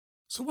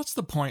So, what's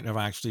the point of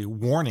actually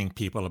warning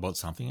people about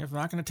something if they're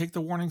not going to take the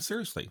warning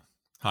seriously?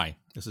 Hi,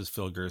 this is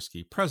Phil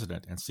Gursky,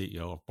 President and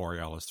CEO of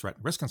Borealis Threat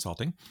and Risk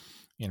Consulting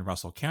in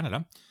Russell,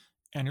 Canada,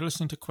 and you're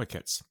listening to Quick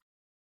Hits.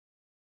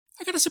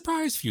 I got a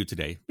surprise for you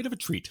today, bit of a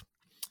treat.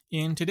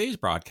 In today's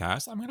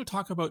broadcast, I'm going to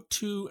talk about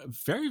two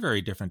very,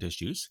 very different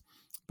issues,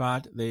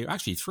 but they're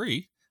actually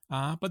three,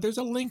 but there's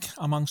a link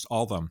amongst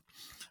all of them.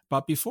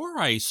 But before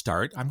I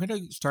start, I'm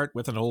going to start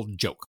with an old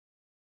joke.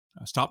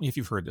 Stop me if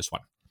you've heard this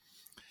one.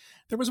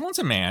 There was once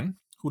a man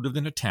who lived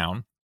in a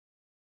town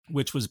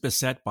which was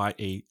beset by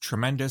a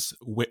tremendous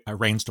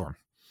rainstorm.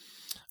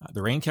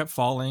 The rain kept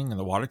falling and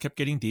the water kept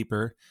getting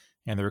deeper,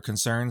 and there were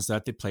concerns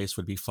that the place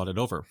would be flooded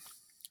over.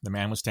 The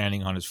man was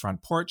standing on his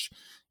front porch,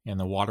 and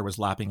the water was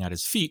lapping at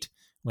his feet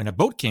when a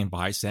boat came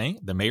by saying,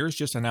 "The mayor's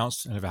just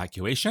announced an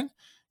evacuation.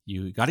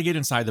 You got to get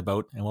inside the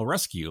boat and we'll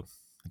rescue you."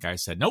 The guy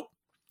said, "Nope,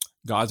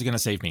 God's going to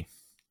save me."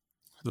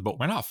 The boat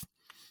went off.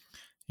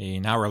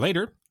 An hour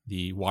later,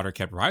 the water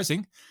kept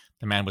rising.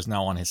 The man was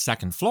now on his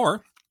second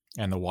floor,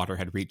 and the water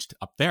had reached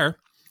up there.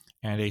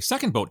 And a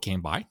second boat came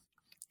by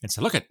and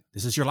said, "Look it,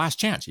 this is your last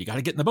chance. You got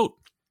to get in the boat.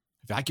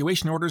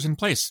 Evacuation orders in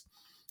place."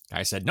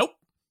 Guy said, "Nope,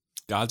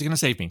 God's going to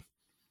save me."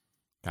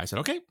 Guy said,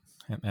 "Okay."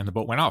 And the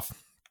boat went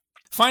off.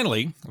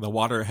 Finally, the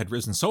water had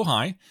risen so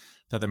high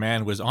that the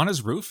man was on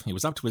his roof. He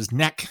was up to his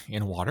neck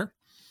in water.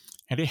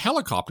 And a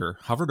helicopter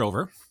hovered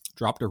over,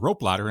 dropped a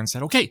rope ladder, and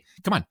said, "Okay,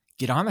 come on,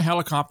 get on the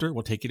helicopter.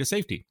 We'll take you to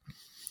safety."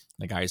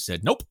 The guy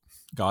said, "Nope,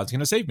 God's going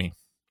to save me."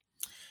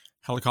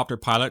 Helicopter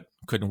pilot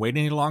couldn't wait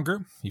any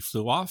longer. He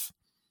flew off,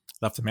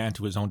 left the man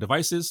to his own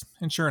devices,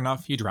 and sure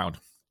enough, he drowned.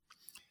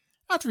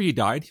 After he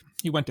died,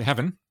 he went to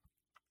heaven,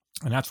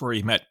 and that's where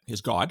he met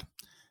his God.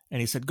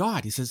 And he said,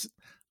 "God," he says,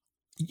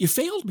 "you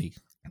failed me.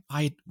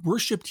 I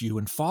worshipped you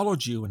and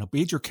followed you and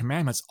obeyed your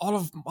commandments all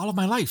of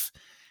my life.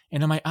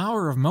 And in my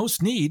hour of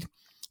most need,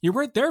 you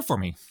weren't there for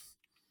me."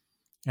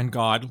 And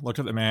God looked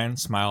at the man,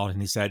 smiled,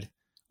 and he said,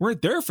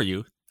 "Weren't there for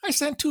you? I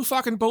sent 2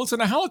 fucking boats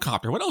and a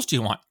helicopter. What else do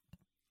you want?"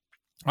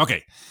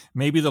 Okay,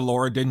 maybe the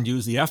Lord didn't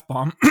use the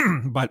F-bomb,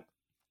 but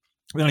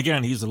then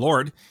again, he's the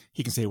Lord.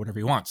 He can say whatever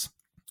he wants.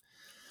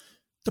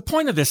 The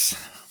point of this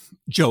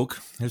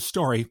joke, this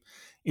story,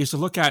 is to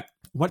look at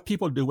what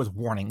people do with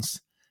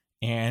warnings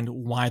and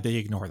why they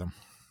ignore them.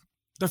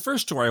 The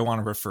first story I want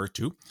to refer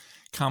to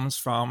comes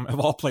from, of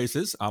all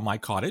places, my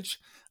cottage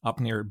up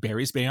near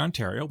Barry's Bay,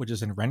 Ontario, which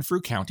is in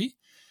Renfrew County,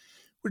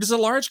 which is a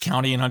large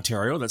county in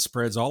Ontario that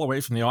spreads all the way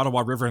from the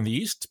Ottawa River in the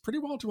east pretty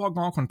well to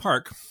Algonquin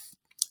Park.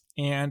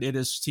 And it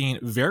has seen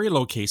very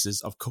low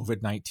cases of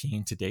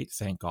COVID-19 to date,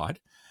 thank God,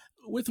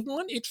 with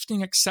one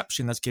interesting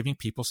exception that's giving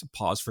people some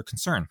pause for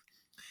concern.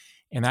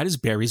 And that is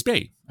Barry's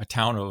Bay, a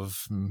town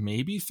of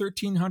maybe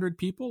 1,300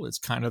 people. It's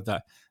kind of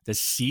the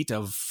seat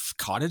of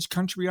cottage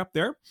country up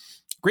there.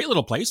 Great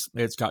little place.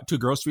 It's got 2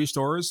 grocery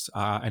stores,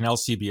 an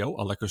LCBO,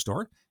 a liquor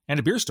store, and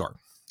a beer store,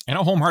 and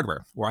a home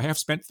hardware, where I have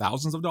spent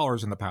thousands of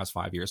dollars in the past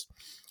 5 years.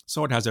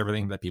 So it has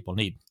everything that people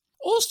need.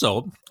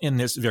 Also, in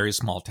this very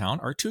small town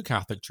are 2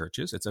 Catholic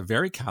churches. It's a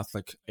very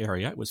Catholic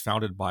area. It was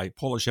founded by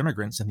Polish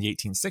immigrants in the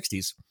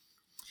 1860s.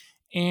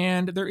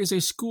 And there is a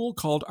school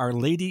called Our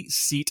Lady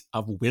Seat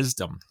of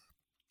Wisdom,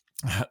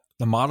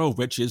 the motto of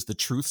which is "The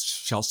truth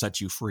shall set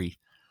you free."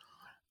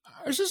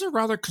 This is a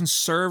rather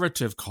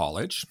conservative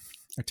college,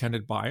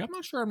 attended by, I'm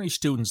not sure how many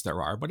students there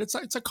are, but it's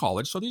a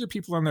college. So these are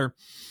people in their,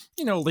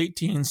 late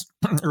teens,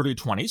 early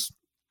 20s.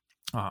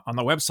 On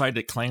the website,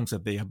 it claims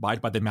that they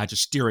abide by the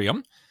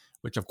magisterium,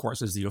 which of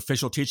course is the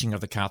official teaching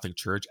of the Catholic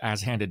Church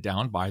as handed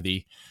down by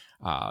the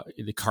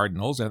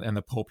cardinals and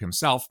the Pope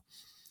himself.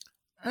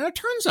 And it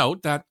turns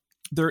out that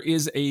there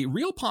is a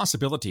real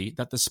possibility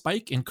that the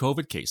spike in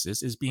COVID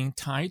cases is being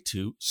tied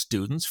to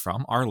students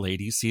from Our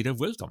Lady's Seat of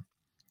Wisdom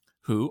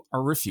who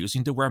are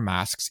refusing to wear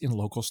masks in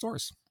local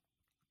stores.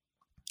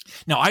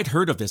 Now, I'd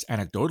heard of this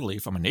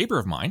anecdotally from a neighbor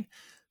of mine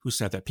who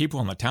said that people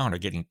in the town are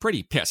getting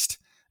pretty pissed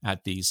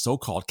at these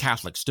so-called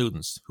Catholic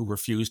students who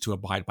refuse to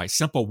abide by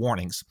simple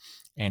warnings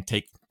and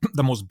take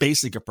the most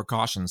basic of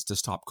precautions to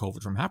stop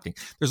COVID from happening.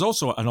 There's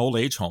also an old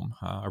age home,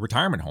 a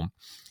retirement home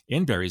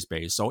in Barry's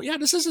Bay. So yeah,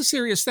 this is a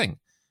serious thing.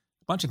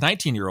 A bunch of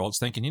 19-year-olds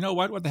thinking, you know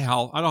what the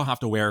hell? I don't have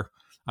to wear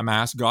a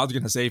mask. God's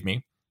going to save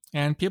me.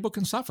 And people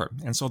can suffer.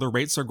 And so the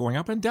rates are going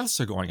up and deaths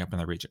are going up in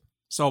the region.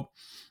 So,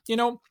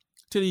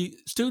 to the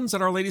students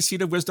at Our Lady's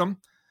Seat of Wisdom,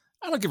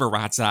 I don't give a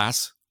rat's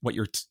ass what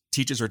your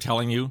teachers are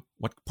telling you,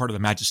 what part of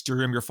the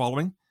magisterium you're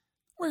following.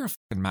 Wear a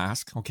fucking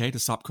mask, okay, to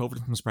stop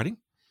COVID from spreading.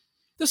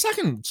 The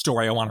second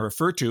story I want to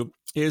refer to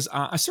is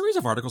a series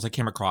of articles I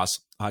came across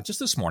just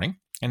this morning,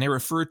 and they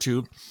refer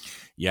to,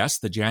 yes,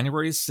 the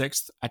January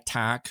 6th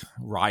attack,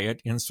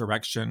 riot,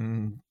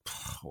 insurrection,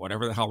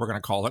 whatever the hell we're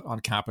going to call it, on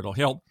Capitol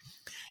Hill.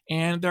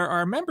 And there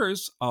are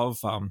members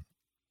of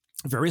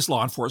various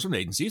law enforcement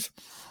agencies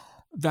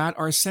that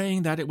are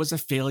saying that it was a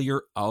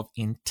failure of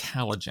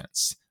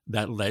intelligence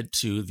that led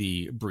to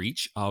the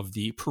breach of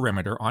the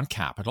perimeter on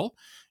Capitol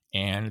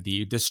and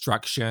the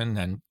destruction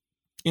and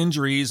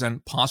injuries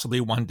and possibly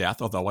one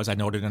death, although, as I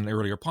noted in an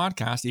earlier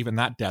podcast, even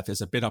that death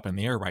is a bit up in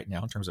the air right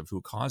now in terms of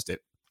who caused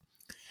it.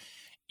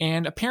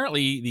 And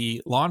apparently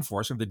the law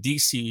enforcement, the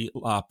DC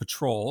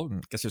patrol, and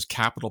I guess there's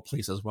Capitol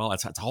Police as well.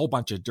 It's a whole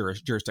bunch of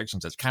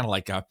jurisdictions. It's kind of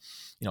like,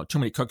 too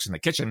many cooks in the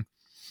kitchen.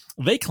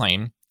 They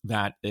claim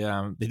that they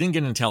didn't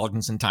get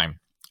intelligence in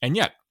time. And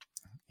yet,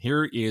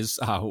 here is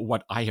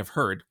what I have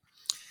heard,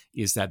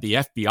 is that the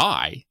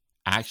FBI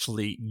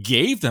actually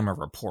gave them a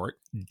report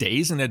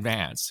days in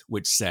advance,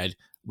 which said,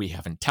 we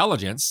have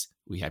intelligence,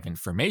 we have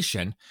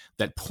information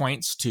that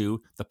points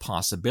to the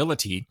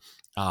possibility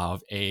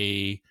of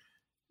a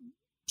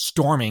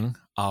storming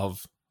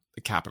of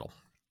the Capitol.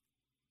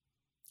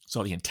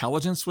 So the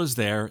intelligence was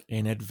there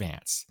in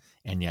advance,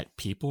 and yet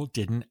people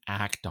didn't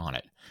act on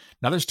it.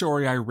 Another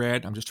story I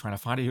read, I'm just trying to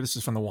find it here. This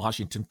is from the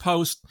Washington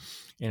Post,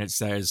 and it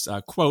says,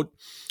 quote,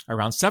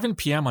 around 7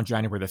 p.m. on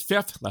January the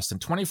 5th, less than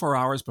 24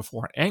 hours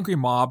before an angry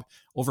mob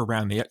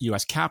overran the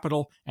U.S.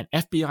 Capitol, an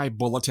FBI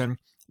bulletin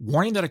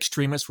warning that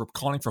extremists were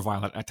calling for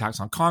violent attacks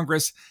on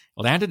Congress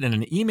landed in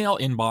an email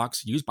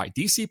inbox used by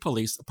D.C.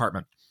 Police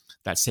Department.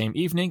 That same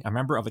evening, a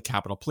member of the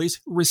Capitol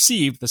Police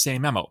received the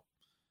same memo.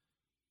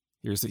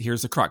 Here's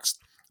the crux.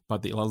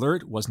 But the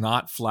alert was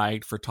not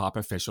flagged for top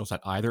officials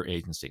at either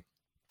agency.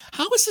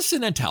 How is this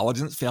an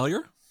intelligence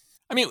failure?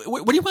 I mean,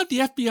 what do you want the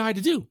FBI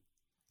to do?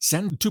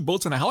 Send 2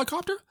 boats and a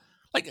helicopter?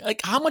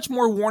 Like how much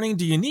more warning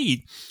do you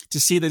need to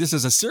see that this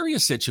is a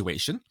serious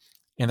situation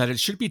and that it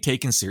should be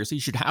taken seriously?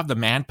 You should have the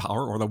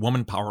manpower or the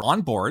woman power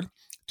on board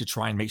to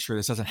try and make sure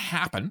this doesn't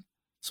happen.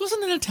 This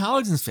wasn't an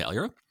intelligence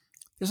failure.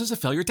 This is a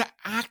failure to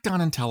act on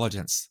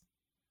intelligence.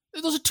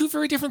 Those are 2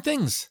 very different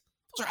things.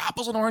 Those are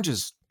apples and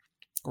oranges,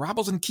 or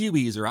apples and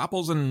kiwis, or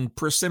apples and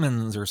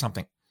persimmons or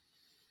something.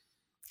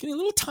 Getting a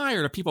little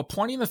tired of people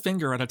pointing the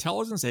finger at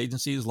intelligence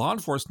agencies, law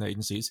enforcement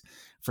agencies,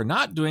 for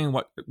not doing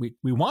what we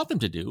want them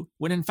to do,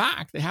 when in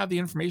fact they have the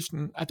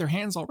information at their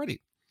hands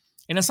already.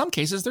 And in some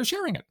cases, they're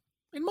sharing it.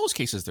 In most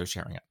cases, they're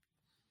sharing it.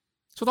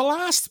 So the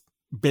last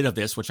bit of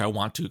this, which I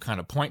want to kind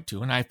of point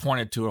to, and I've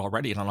pointed to it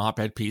already in an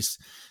op-ed piece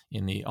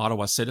in the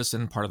Ottawa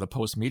Citizen, part of the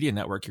Post Media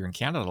Network here in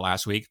Canada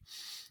last week,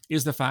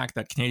 is the fact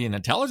that Canadian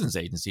intelligence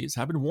agencies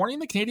have been warning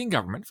the Canadian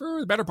government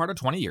for the better part of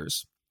 20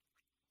 years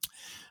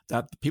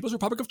that the People's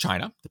Republic of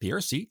China, the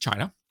PRC,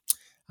 China,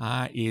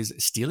 is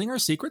stealing our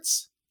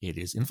secrets. It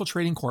is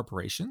infiltrating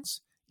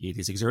corporations. It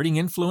is exerting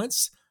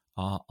influence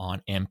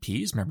on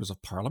MPs, members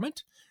of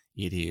parliament.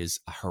 It is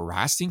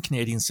harassing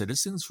Canadian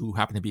citizens who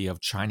happen to be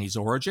of Chinese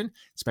origin,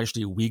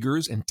 especially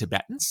Uyghurs and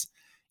Tibetans.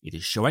 It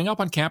is showing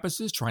up on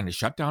campuses trying to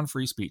shut down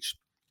free speech.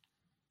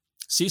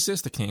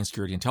 CSIS, the Canadian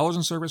Security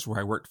Intelligence Service, where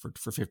I worked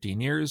for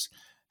 15 years,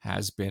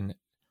 has been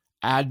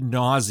ad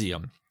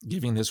nauseum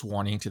giving this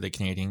warning to the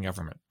Canadian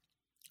government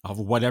of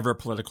whatever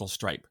political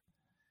stripe.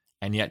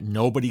 And yet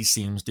nobody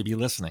seems to be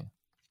listening.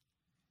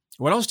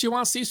 What else do you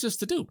want CSIS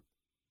to do?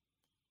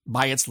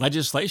 By its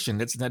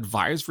legislation, it's an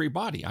advisory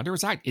body. Under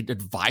its act, it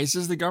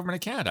advises the government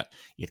of Canada.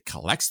 It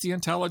collects the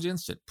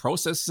intelligence, it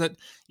processes it,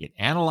 it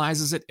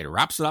analyzes it, it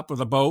wraps it up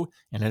with a bow,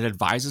 and it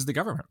advises the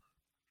government.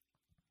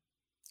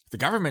 If the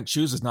government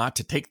chooses not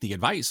to take the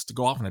advice to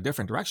go off in a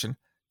different direction,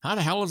 how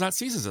the hell is that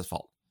CSIS's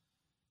fault?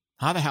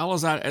 How the hell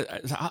is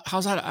that?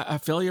 How's that a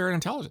failure in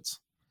intelligence?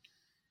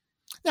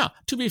 Now,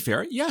 to be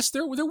fair, yes,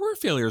 there were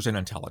failures in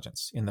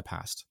intelligence in the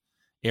past.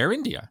 Air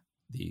India,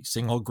 the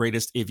single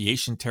greatest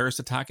aviation terrorist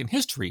attack in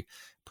history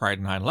prior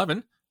to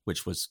 9/11,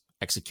 which was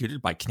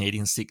executed by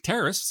Canadian Sikh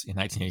terrorists in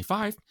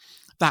 1985,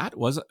 that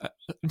was an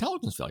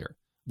intelligence failure.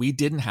 We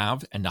didn't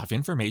have enough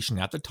information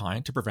at the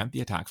time to prevent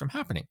the attack from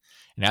happening.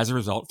 And as a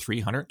result,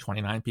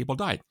 329 people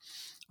died.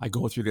 I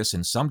go through this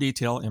in some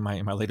detail in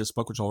my latest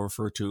book, which I'll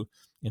refer to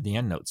in the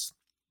endnotes.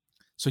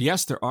 So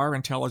yes, there are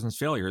intelligence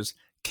failures.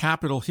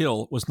 Capitol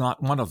Hill was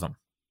not one of them.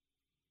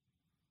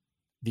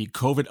 The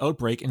COVID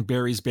outbreak in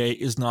Barry's Bay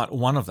is not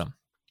one of them.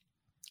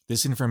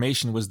 This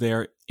information was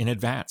there in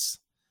advance.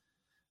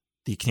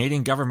 The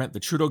Canadian government, the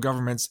Trudeau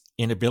government's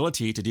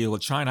inability to deal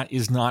with China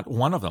is not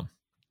one of them.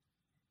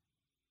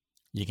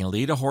 You can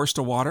lead a horse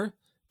to water,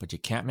 but you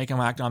can't make him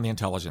act on the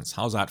intelligence.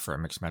 How's that for a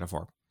mixed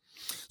metaphor?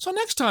 So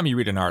next time you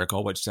read an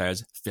article which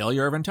says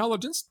failure of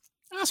intelligence,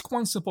 ask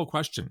one simple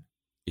question.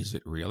 Is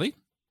it really?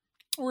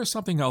 Or is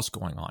something else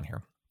going on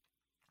here?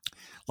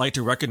 I'd like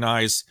to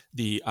recognize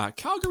the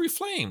Calgary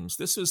Flames.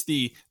 This is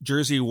the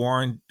jersey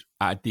worn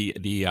at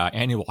the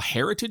annual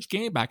Heritage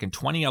Game back in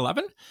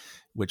 2011,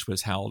 which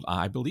was held,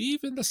 I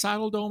believe, in the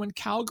Saddle Dome in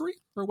Calgary,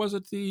 or was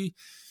it the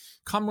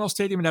Commonwealth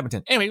Stadium in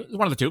Edmonton? Anyway, it was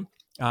one of the two.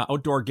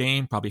 Outdoor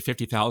game, probably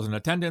 50,000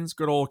 attendance,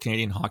 good old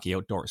Canadian hockey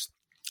outdoors.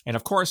 And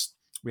of course,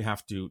 we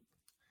have to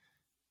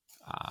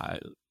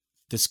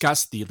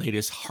discuss the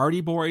latest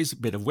Hardy Boys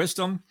bit of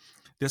wisdom.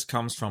 This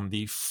comes from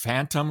the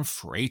Phantom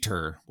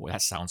Freighter. Boy,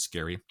 that sounds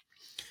scary.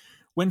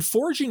 When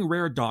forging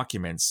rare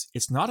documents,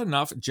 it's not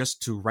enough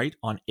just to write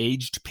on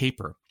aged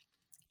paper.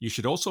 You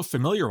should also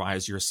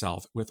familiarize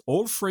yourself with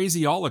old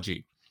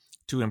phraseology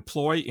to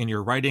employ in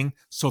your writing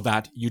so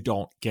that you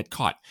don't get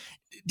caught.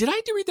 Did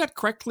I read that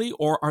correctly,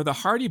 or are the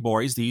Hardy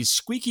Boys, these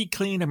squeaky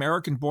clean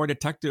American boy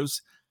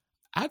detectives,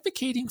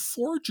 advocating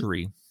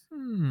forgery?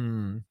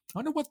 I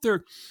wonder what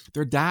their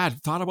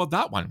dad thought about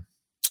that one.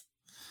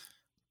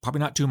 probably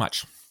not too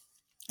much.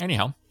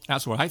 Anyhow,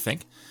 that's what I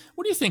think.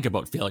 What do you think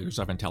about failures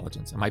of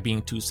intelligence? Am I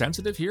being too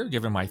sensitive here,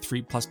 given my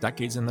 3+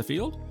 decades in the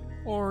field?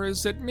 Or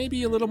is it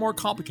maybe a little more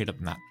complicated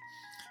than that?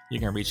 You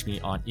can reach me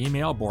on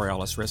email,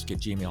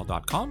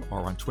 borealisrisk@gmail.com, or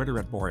on Twitter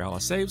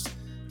 @BorealisSaves.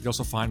 You can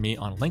also find me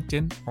on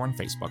LinkedIn or on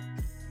Facebook.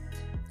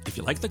 If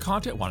you like the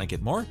content, want to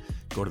get more,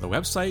 go to the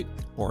website,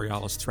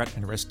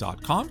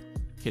 borealisthreatandrisk.com,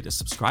 hit the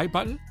subscribe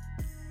button.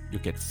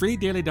 You'll get free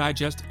daily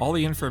digest, all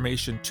the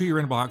information to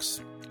your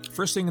inbox,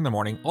 first thing in the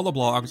morning, all the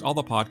blogs, all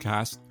the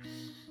podcasts,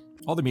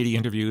 all the media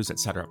interviews,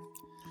 etc.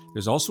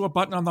 There's also a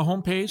button on the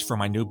homepage for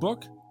my new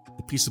book,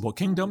 The Peaceable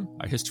Kingdom,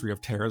 A History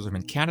of Terrorism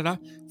in Canada,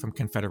 from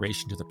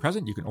Confederation to the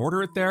Present. You can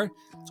order it there.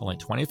 It's only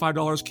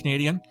 $25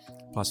 Canadian,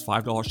 plus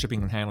 $5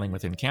 shipping and handling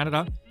within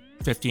Canada,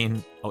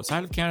 $15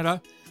 outside of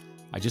Canada.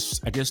 I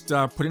just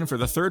put in for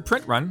the 3rd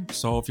print run,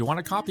 so if you want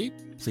a copy,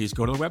 please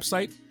go to the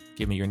website,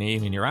 give me your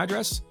name and your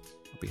address.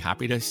 I'll be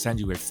happy to send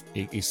you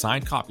a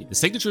signed copy. The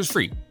signature is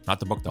free,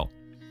 not the book though.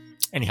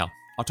 Anyhow,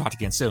 I'll talk to you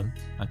again soon.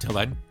 Until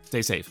then,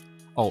 stay safe.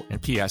 Oh,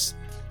 and P.S.,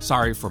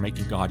 sorry for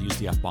making God use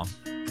the F-bomb.